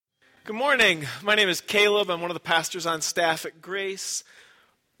Good morning. My name is Caleb. I'm one of the pastors on staff at Grace.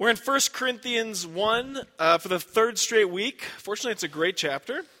 We're in 1 Corinthians 1 for the third straight week. Fortunately, it's a great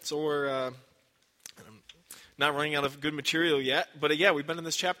chapter, so we're not running out of good material yet. But we've been in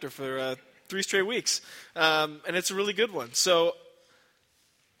this chapter for 3 straight weeks, and it's a really good one. So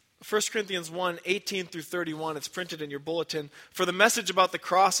 1 Corinthians 1, 18 through 31, it's printed in your bulletin. For the message about the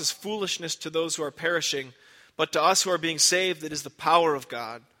cross is foolishness to those who are perishing, but to us who are being saved, it is the power of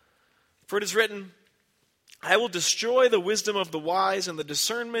God. For it is written, I will destroy the wisdom of the wise, and the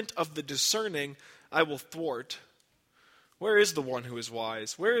discernment of the discerning I will thwart. Where is the one who is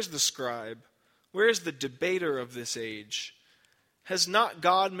wise? Where is the scribe? Where is the debater of this age? Has not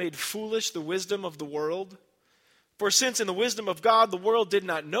God made foolish the wisdom of the world? For since in the wisdom of God the world did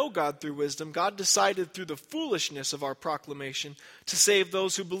not know God through wisdom, God decided through the foolishness of our proclamation to save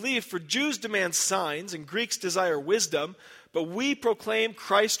those who believe. For Jews demand signs, and Greeks desire wisdom, but we proclaim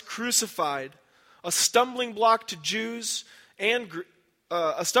Christ crucified, a stumbling block to Jews and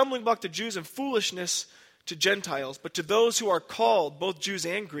foolishness to Gentiles. But to those who are called, both Jews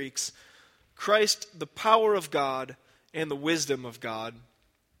and Greeks, Christ the power of God and the wisdom of God.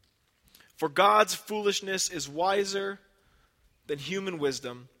 For God's foolishness is wiser than human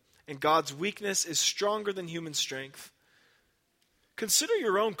wisdom, and God's weakness is stronger than human strength. Consider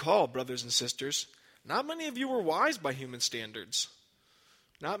your own call, brothers and sisters. Not many of you were wise by human standards.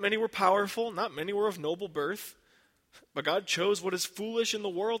 Not many were powerful, not many were of noble birth. But God chose what is foolish in the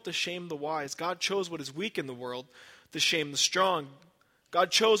world to shame the wise. God chose what is weak in the world to shame the strong.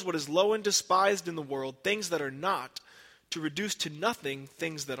 God chose what is low and despised in the world, things that are not, to reduce to nothing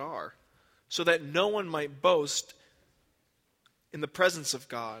things that are, so that no one might boast in the presence of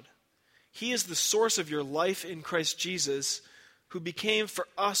God. He is the source of your life in Christ Jesus, who became for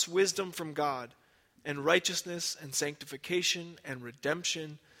us wisdom from God, and righteousness and sanctification and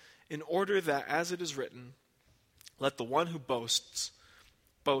redemption, in order that, as it is written, let the one who boasts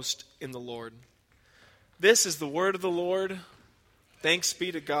boast in the Lord. This is the word of the Lord. Thanks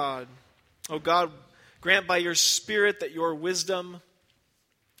be to God. O God, grant by your Spirit that your wisdom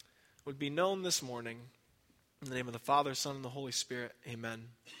would be known this morning. In the name of the Father, Son, and the Holy Spirit, amen.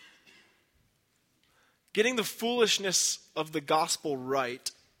 Getting the foolishness of the gospel right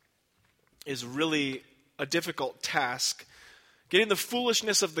is really a difficult task. Getting the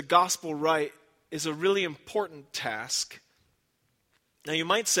foolishness of the gospel right is a really important task. Now you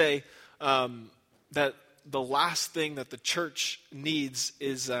might say that the last thing that the church needs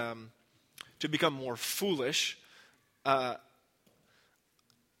is to become more foolish, and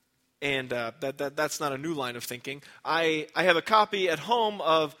that's not a new line of thinking. I have a copy at home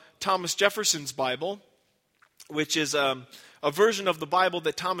of Thomas Jefferson's Bible, which is a version of the Bible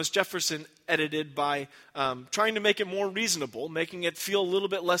that Thomas Jefferson edited by trying to make it more reasonable, making it feel a little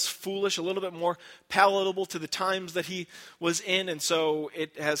bit less foolish, a little bit more palatable to the times that he was in. And so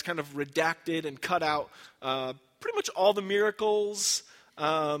it has kind of redacted and cut out pretty much all the miracles,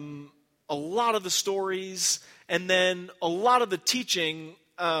 a lot of the stories, and then a lot of the teaching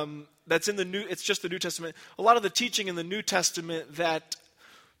that's in the New. It's just the New Testament. A lot of the teaching in the New Testament that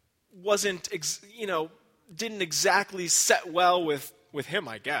wasn't, didn't exactly set well with him,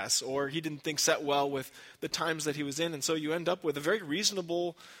 I guess, or he didn't think set well with the times that he was in. And so you end up with a very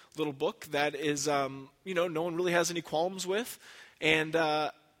reasonable little book that is, no one really has any qualms with. And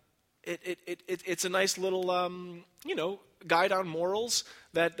it's a nice little, guide on morals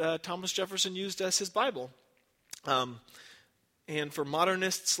that Thomas Jefferson used as his Bible. And for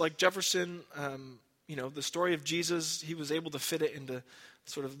modernists like Jefferson, the story of Jesus, he was able to fit it into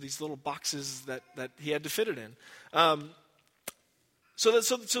sort of these little boxes that he had to fit it in. So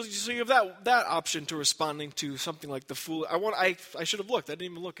you have that option to responding to something like the fool. I should have looked. I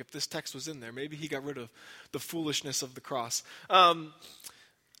didn't even look if this text was in there. Maybe he got rid of the foolishness of the cross.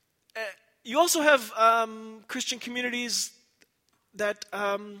 You also have Christian communities that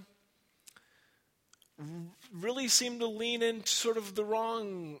really seem to lean into sort of the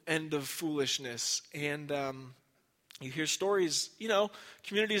wrong end of foolishness. And you hear stories,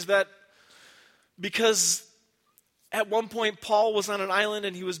 communities that, because at one point Paul was on an island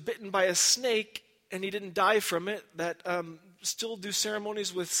and he was bitten by a snake and he didn't die from it, that still do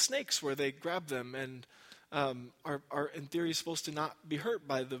ceremonies with snakes where they grab them and are in theory supposed to not be hurt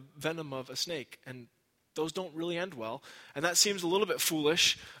by the venom of a snake. And those don't really end well. And that seems a little bit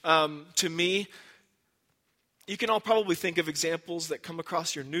foolish to me. You can all probably think of examples that come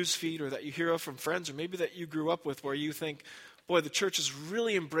across your news feed or that you hear of from friends or maybe that you grew up with where you think, boy, the church has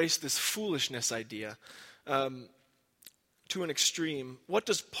really embraced this foolishness idea to an extreme. What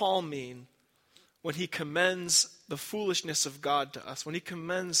does Paul mean when he commends the foolishness of God to us, when he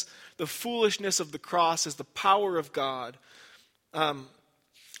commends the foolishness of the cross as the power of God. I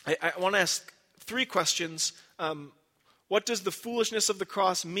want to ask 3 questions. What does the foolishness of the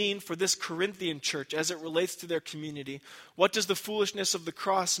cross mean for this Corinthian church as it relates to their community? What does the foolishness of the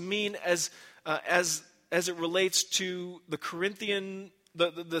cross mean as it relates to the Corinthian,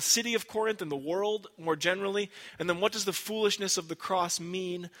 the city of Corinth and the world more generally? And then what does the foolishness of the cross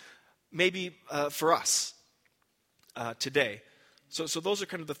mean maybe for us today? So those are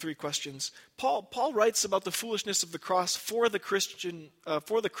kind of the 3 questions. Paul writes about the foolishness of the cross for the Christian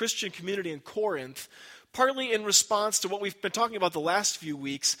community in Corinth, partly in response to what we've been talking about the last few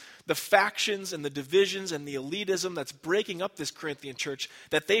weeks, the factions and the divisions and the elitism that's breaking up this Corinthian church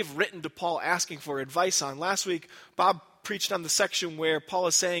that they've written to Paul asking for advice on. Last week, Bob preached on the section where Paul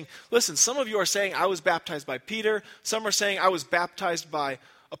is saying, listen, some of you are saying I was baptized by Peter. Some are saying I was baptized by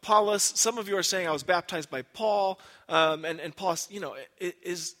Apollos. Some of you are saying I was baptized by Paul. And Paul,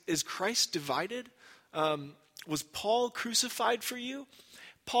 is Christ divided? Was Paul crucified for you?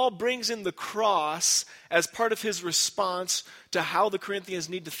 Paul brings in the cross as part of his response to how the Corinthians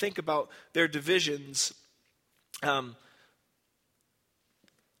need to think about their divisions. I've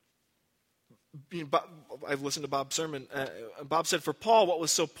listened to Bob's sermon. Bob said, for Paul, what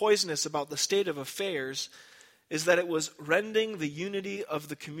was so poisonous about the state of affairs is that it was rending the unity of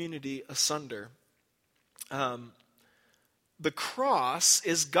the community asunder. The cross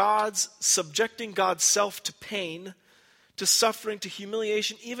is God's subjecting God's self to pain, to suffering, to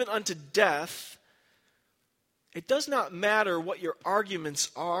humiliation, even unto death. It does not matter what your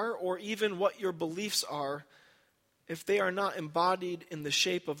arguments are or even what your beliefs are if they are not embodied in the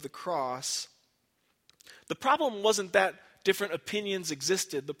shape of the cross. The problem wasn't that different opinions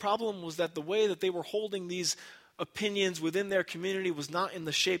existed. The problem was that the way that they were holding these opinions within their community was not in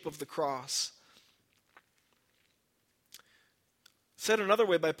the shape of the cross. Said another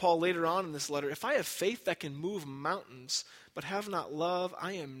way by Paul later on in this letter, if I have faith that can move mountains but have not love,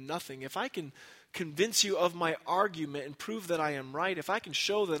 I am nothing. If I can convince you of my argument and prove that I am right, if I can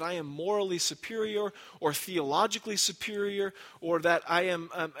show that I am morally superior or theologically superior or that I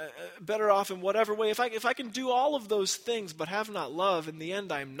am better off in whatever way, if I can do all of those things but have not love, in the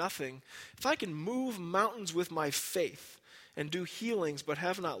end I am nothing. If I can move mountains with my faith and do healings but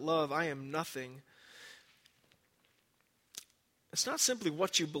have not love, I am nothing. It's not simply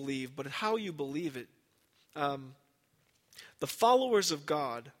what you believe, but how you believe it. The followers of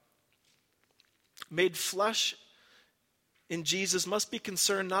God, made flesh in Jesus, must be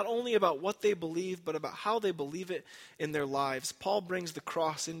concerned not only about what they believe, but about how they believe it in their lives. Paul brings the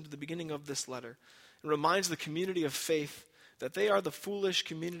cross into the beginning of this letter and reminds the community of faith that they are the foolish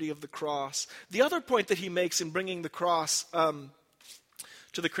community of the cross. The other point that he makes in bringing the cross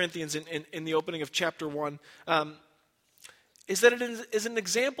to the Corinthians in the opening of chapter 1 is that it is an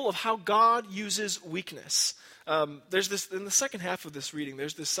example of how God uses weakness. There's this, in the second half of this reading,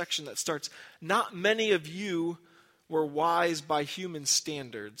 there's this section that starts, not many of you were wise by human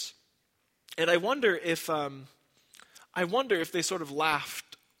standards. And I wonder if they sort of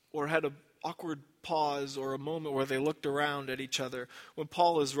laughed or had an awkward pause or a moment where they looked around at each other when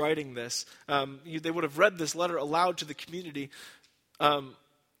Paul is writing this. They would have read this letter aloud to the community.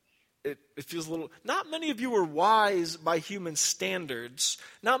 It feels a little, not many of you were wise by human standards.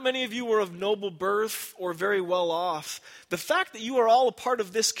 Not many of you were of noble birth or very well off. The fact that you are all a part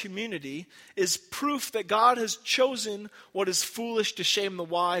of this community is proof that God has chosen what is foolish to shame the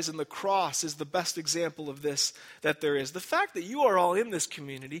wise, and the cross is the best example of this that there is. The fact that you are all in this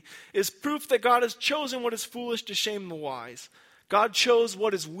community is proof that God has chosen what is foolish to shame the wise. God chose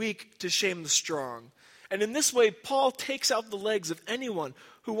what is weak to shame the strong. And in this way, Paul takes out the legs of anyone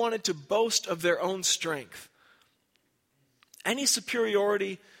who wanted to boast of their own strength. Any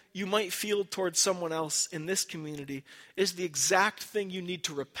superiority you might feel towards someone else in this community is the exact thing you need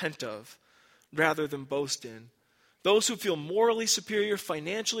to repent of rather than boast in. Those who feel morally superior,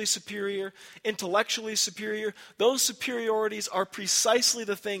 financially superior, intellectually superior, those superiorities are precisely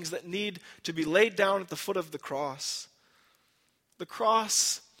the things that need to be laid down at the foot of the cross. The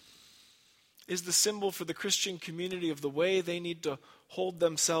cross is the symbol for the Christian community of the way they need to hold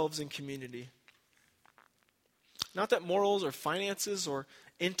themselves in community. Not that morals or finances or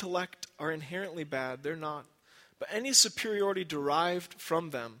intellect are inherently bad. They're not. But any superiority derived from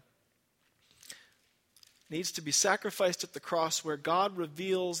them needs to be sacrificed at the cross, where God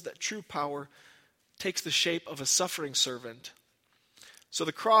reveals that true power takes the shape of a suffering servant. So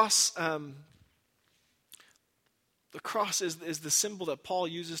the cross The cross is the symbol that Paul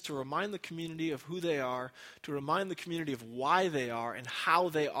uses to remind the community of who they are, to remind the community of why they are, and how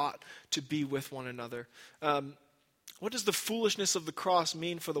they ought to be with one another. What does the foolishness of the cross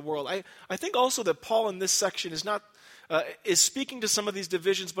mean for the world? I think also that Paul in this section is speaking to some of these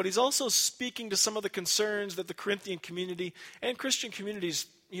divisions, but he's also speaking to some of the concerns that the Corinthian community and Christian communities,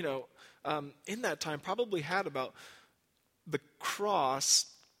 in that time probably had about the cross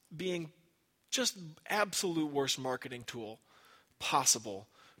being just absolute worst marketing tool possible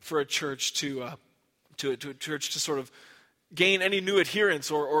for a church to sort of gain any new adherents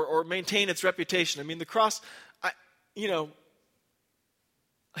or maintain its reputation. I mean, the cross, we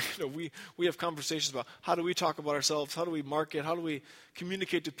have conversations about how do we talk about ourselves, how do we market, how do we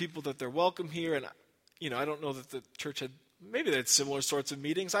communicate to people that they're welcome here. And I don't know that the church maybe they had similar sorts of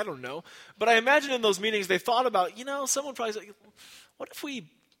meetings, I don't know. But I imagine in those meetings they thought about, someone probably said, what if we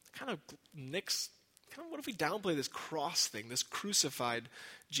what if we downplay this cross thing, this crucified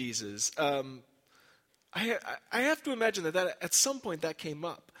Jesus? I have to imagine that at some point that came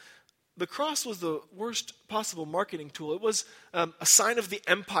up. The cross was the worst possible marketing tool. It was a sign of the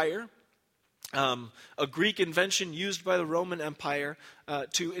empire, a Greek invention used by the Roman Empire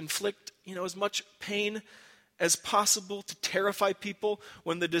to inflict, as much pain as possible, to terrify people.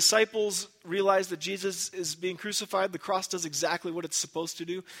 When the disciples realize that Jesus is being crucified, the cross does exactly what it's supposed to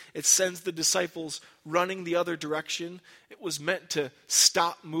do. It sends the disciples running the other direction. It was meant to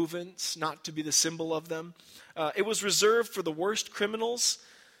stop movements, not to be the symbol of them. It was reserved for the worst criminals,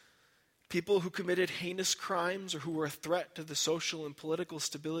 people who committed heinous crimes or who were a threat to the social and political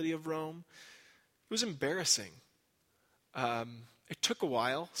stability of Rome. It was embarrassing. It took a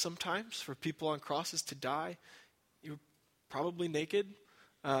while sometimes for people on crosses to die. You were probably naked.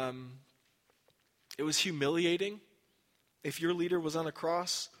 It was humiliating. If your leader was on a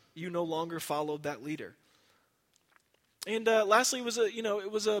cross, you no longer followed that leader. And lastly, it was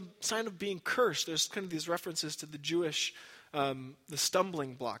a sign of being cursed. There's kind of these references to the Jewish, the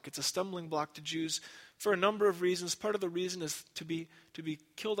stumbling block. It's a stumbling block to Jews for a number of reasons. Part of the reason is to be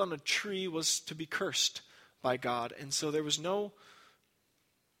killed on a tree was to be cursed by God, and so there was no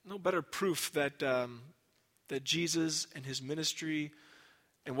better proof that Jesus and his ministry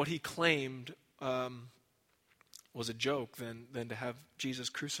and what he claimed was a joke than to have Jesus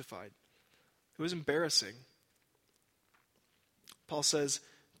crucified. It was embarrassing. Paul says,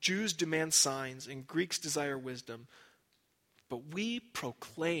 Jews demand signs and Greeks desire wisdom, but we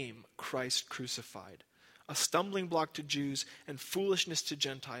proclaim Christ crucified, a stumbling block to Jews and foolishness to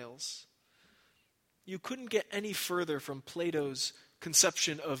Gentiles. You couldn't get any further from Plato's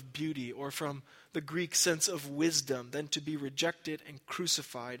conception of beauty or from the Greek sense of wisdom than to be rejected and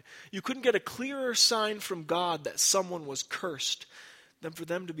crucified. You couldn't get a clearer sign from God that someone was cursed than for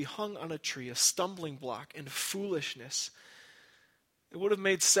them to be hung on a tree, a stumbling block and foolishness. It would have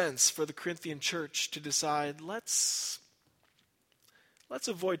made sense for the Corinthian church to decide, let's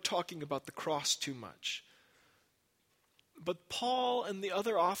avoid talking about the cross too much. But Paul and the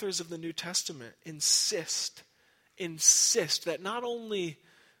other authors of the New Testament insist that not only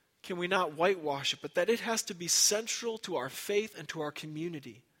can we not whitewash it, but that it has to be central to our faith and to our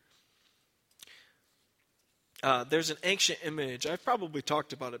community. There's an ancient image. I've probably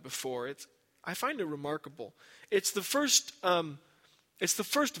talked about it before. I find it remarkable. It's the first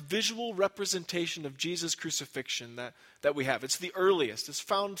visual representation of Jesus' crucifixion that we have. It's the earliest. It's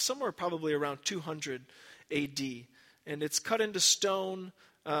found somewhere probably around 200 A.D., and it's cut into stone,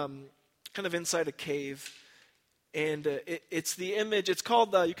 kind of inside a cave. And it's the image, it's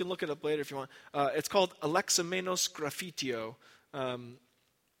called, you can look it up later if you want, it's called Alexamenos Graffitio. And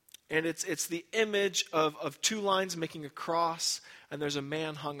it's the image of two lines making a cross, and there's a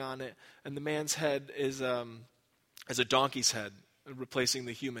man hung on it, and the man's head is a donkey's head, replacing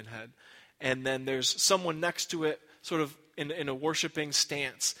the human head. And then there's someone next to it, sort of in a worshiping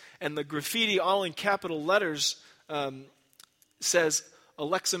stance. And the graffiti, all in capital letters, says,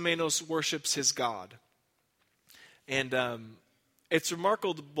 Alexamenos worships his God. And it's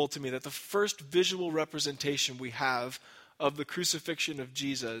remarkable to me that the first visual representation we have of the crucifixion of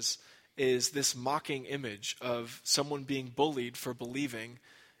Jesus is this mocking image of someone being bullied for believing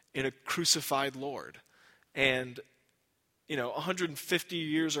in a crucified Lord. And 150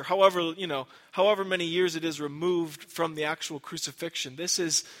 years or however many years it is removed from the actual crucifixion, this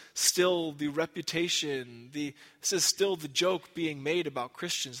is still the reputation, this is still the joke being made about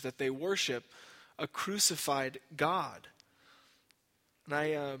Christians that they worship a crucified God.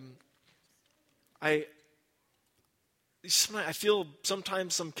 And I feel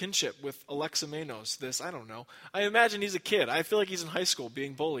sometimes some kinship with Alexamenos. I don't know. I imagine he's a kid. I feel like he's in high school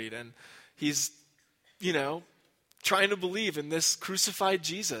being bullied, and he's, trying to believe in this crucified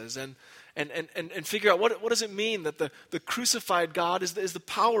Jesus and figure out what does it mean that the crucified God is the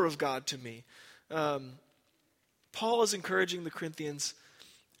power of God to me. Paul is encouraging the Corinthians,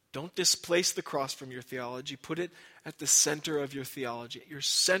 don't displace the cross from your theology. Put it at the center of your theology, at your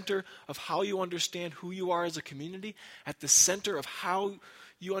center of how you understand who you are as a community, at the center of how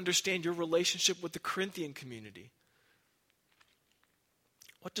you understand your relationship with the Corinthian community.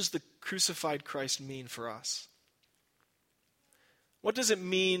 What does the crucified Christ mean for us? What does it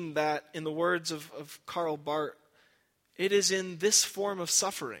mean that, in the words of Karl Barth, it is in this form of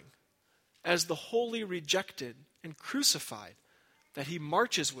suffering, as the wholly rejected and crucified, that he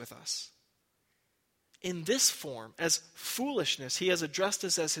marches with us? In this form, as foolishness, he has addressed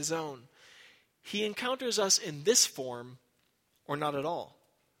us as his own. He encounters us in this form, or not at all.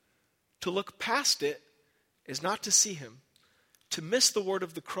 To look past it is not to see him. To miss the word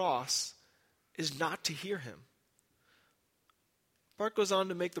of the cross is not to hear him. Barth goes on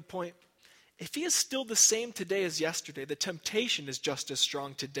to make the point, if he is still the same today as yesterday, the temptation is just as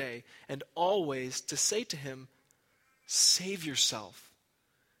strong today and always to say to him, save yourself.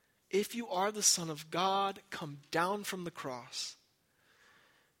 If you are the Son of God, come down from the cross.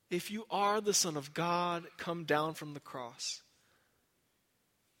 If you are the Son of God, come down from the cross.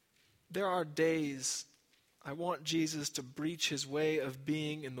 There are days I want Jesus to breach his way of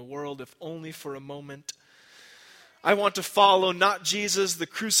being in the world, if only for a moment. I want to follow not Jesus, the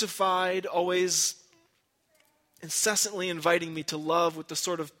crucified, always incessantly inviting me to love with the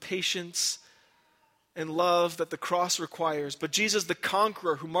sort of patience and love that the cross requires, but Jesus, the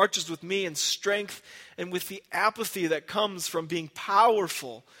conqueror, who marches with me in strength and with the apathy that comes from being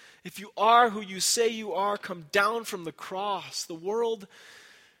powerful. If you are who you say you are, come down from the cross. The world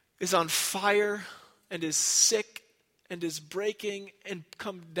is on fire and is sick and is breaking, and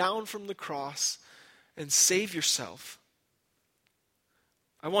come down from the cross and save yourself.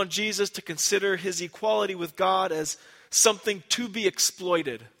 I want Jesus to consider his equality with God as something to be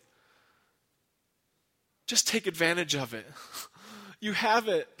exploited. Just take advantage of it. You have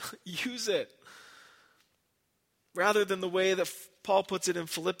it. Use it. Rather than the way that Paul puts it in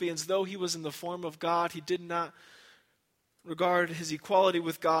Philippians, though he was in the form of God, he did not regard his equality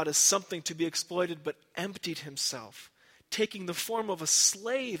with God as something to be exploited, but emptied himself, taking the form of a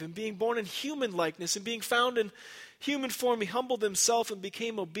slave and being born in human likeness and being found in human form. He humbled himself and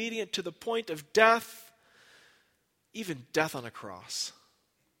became obedient to the point of death, even death on a cross.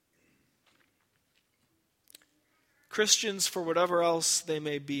 Christians, for whatever else they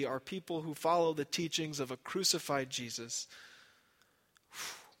may be, are people who follow the teachings of a crucified Jesus.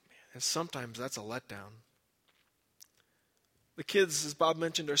 And sometimes that's a letdown. The kids, as Bob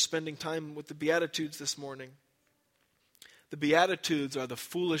mentioned, are spending time with the Beatitudes this morning. The Beatitudes are the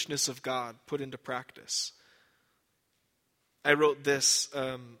foolishness of God put into practice. I wrote this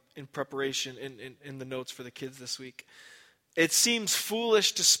in preparation in the notes for the kids this week. It seems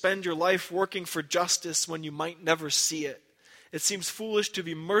foolish to spend your life working for justice when you might never see it. It seems foolish to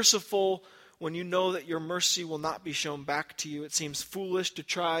be merciful when you know that your mercy will not be shown back to you. It seems foolish to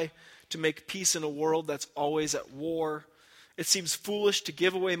try to make peace in a world that's always at war. It seems foolish to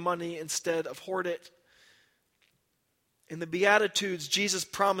give away money instead of hoard it. In the Beatitudes, Jesus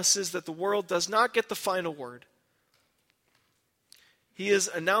promises that the world does not get the final word. He is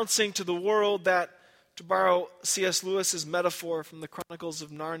announcing to the world that, to borrow C.S. Lewis's metaphor from the Chronicles of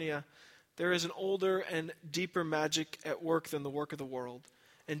Narnia, there is an older and deeper magic at work than the work of the world.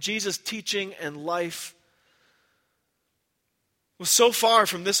 And Jesus' teaching and life was so far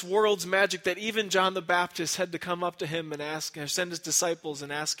from this world's magic that even John the Baptist had to come up to him and ask, or send his disciples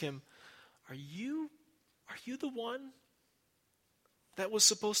and ask him, Are you the one that was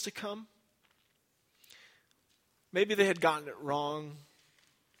supposed to come? Maybe they had gotten it wrong,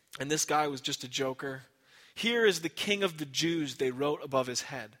 and this guy was just a joker. Here is the King of the Jews, they wrote above his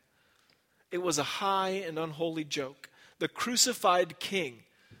head. It was a high and unholy joke. The crucified king.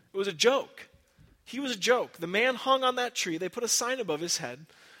 It was a joke. He was a joke. The man hung on that tree. They put a sign above his head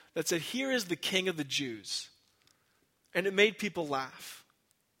that said, Here is the King of the Jews. And it made people laugh.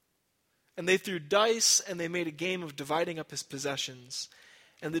 And they threw dice, and they made a game of dividing up his possessions.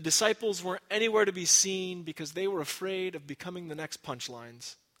 And the disciples weren't anywhere to be seen because they were afraid of becoming the next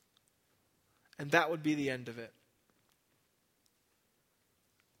punchlines. And that would be the end of it.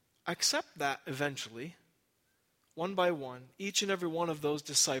 Except that eventually, one by one, each and every one of those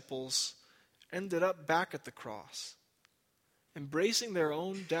disciples ended up back at the cross, embracing their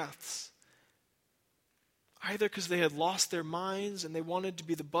own deaths, either because they had lost their minds and they wanted to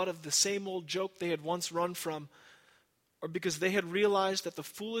be the butt of the same old joke they had once run from, or because they had realized that the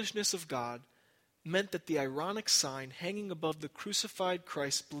foolishness of God meant that the ironic sign hanging above the crucified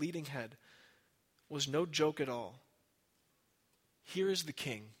Christ's bleeding head was no joke at all. Here is the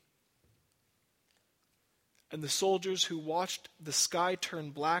king. And the soldiers who watched the sky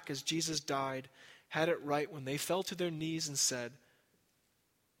turn black as Jesus died had it right when they fell to their knees and said,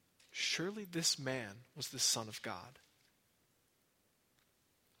 "Surely this man was the Son of God."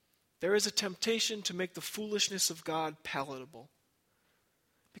 There is a temptation to make the foolishness of God palatable,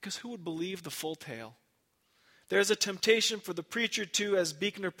 because who would believe the full tale? There is a temptation for the preacher to, as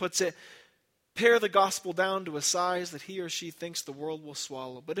Buechner puts it, pare the gospel down to a size that he or she thinks the world will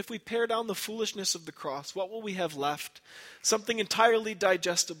swallow. But if we pare down the foolishness of the cross, what will we have left? Something entirely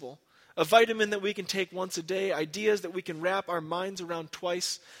digestible, a vitamin that we can take once a day, ideas that we can wrap our minds around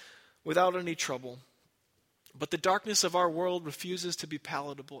twice without any trouble. But the darkness of our world refuses to be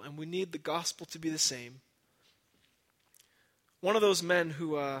palatable, and we need the gospel to be the same. One of those men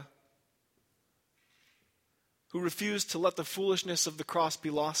who refused to let the foolishness of the cross be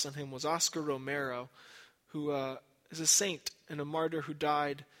lost on him was Oscar Romero, who is a saint and a martyr who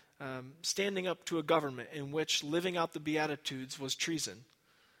died standing up to a government in which living out the Beatitudes was treason.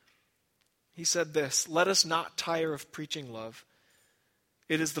 He said this, "Let us not tire of preaching love.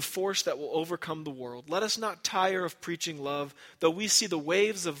 It is the force that will overcome the world. Let us not tire of preaching love, though we see the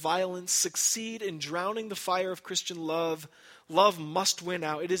waves of violence succeed in drowning the fire of Christian love. Love must win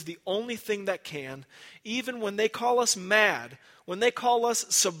out. It is the only thing that can. Even when they call us mad, when they call us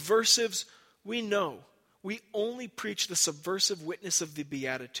subversives, we know we only preach the subversive witness of the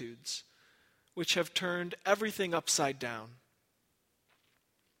Beatitudes, which have turned everything upside down.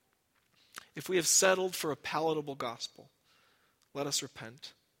 If we have settled for a palatable gospel, let us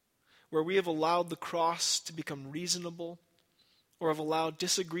repent. Where we have allowed the cross to become reasonable, or have allowed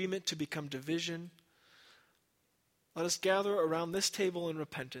disagreement to become division, let us gather around this table in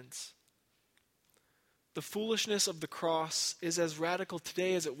repentance. The foolishness of the cross is as radical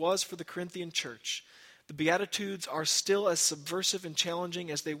today as it was for the Corinthian church. The Beatitudes are still as subversive and challenging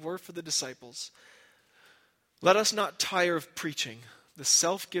as they were for the disciples. Let us not tire of preaching the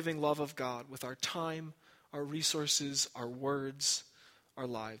self-giving love of God with our time, our resources, our words, our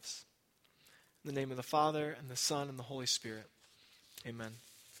lives. In the name of the Father, and the Son, and the Holy Spirit. Amen.